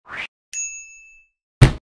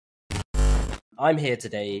I'm here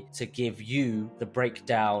today to give you the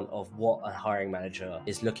breakdown of what a hiring manager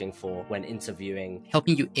is looking for when interviewing.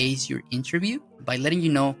 Helping you ace your interview by letting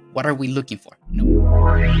you know what are we looking for.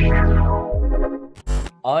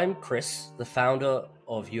 I'm Chris, the founder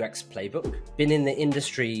of uxplaybook. Been in the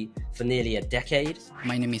industry for nearly a decade.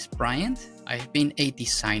 My name is Brian. I've been a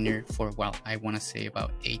designer for, I want to say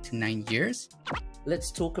about 8 to 9 years.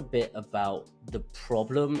 Let's talk a bit about the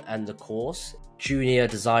problem and the cause. Junior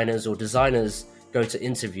designers or designers go to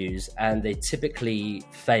interviews and they typically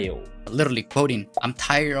fail. Literally quoting, I'm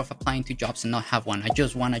tired of applying to jobs and not have one. I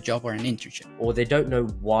just want a job or an internship. Or they don't know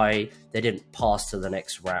why they didn't pass to the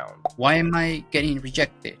next round. Why am I getting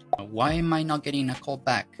rejected? Why am I not getting a call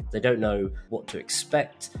back? They don't know what to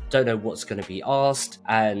expect, don't know what's going to be asked,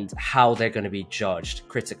 and how they're going to be judged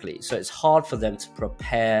critically. So it's hard for them to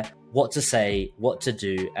prepare what to say, what to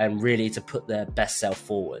do, and really to put their best self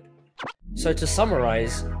forward. So to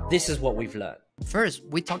summarize, this is what we've learned. First,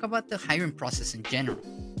 we talk about the hiring process in general.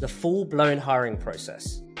 The full-blown hiring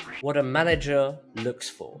process. What a manager looks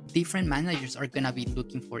for. Different managers are going to be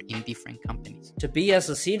looking for in different companies. To be as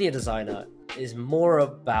a senior designer is more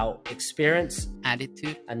about experience,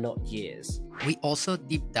 attitude, and not years. We also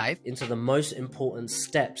deep dive into the most important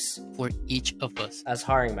steps for each of us as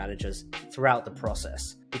hiring managers throughout the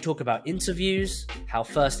process. We talk about interviews, how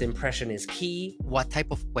first impression is key, what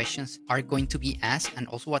type of questions are going to be asked, and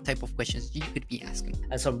also what type of questions you could be asking,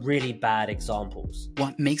 and some really bad examples.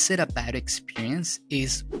 What makes it a bad experience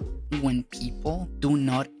is when people do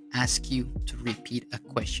not ask you to repeat a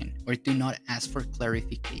question or do not ask for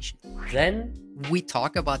clarification. Then we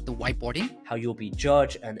talk about the whiteboarding, how you'll be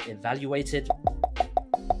judged and evaluated.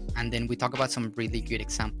 And then we talk about some really good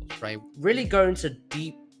examples, right? Really go into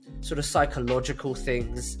deep sort of psychological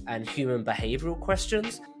things and human behavioral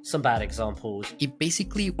questions. Some bad examples. It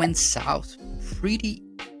basically went south pretty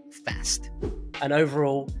fast. And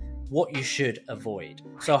overall, what you should avoid.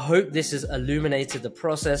 So I hope this has illuminated the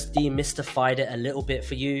process, demystified it a little bit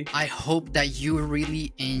for you. I hope that you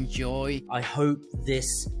really enjoy. I hope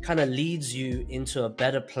this kind of leads you into a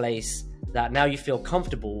better place, that now you feel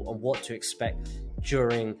comfortable on what to expect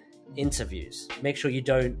during interviews. Make sure you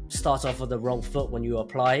don't start off with the wrong foot when you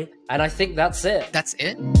apply. And I think that's it. That's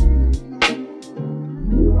it.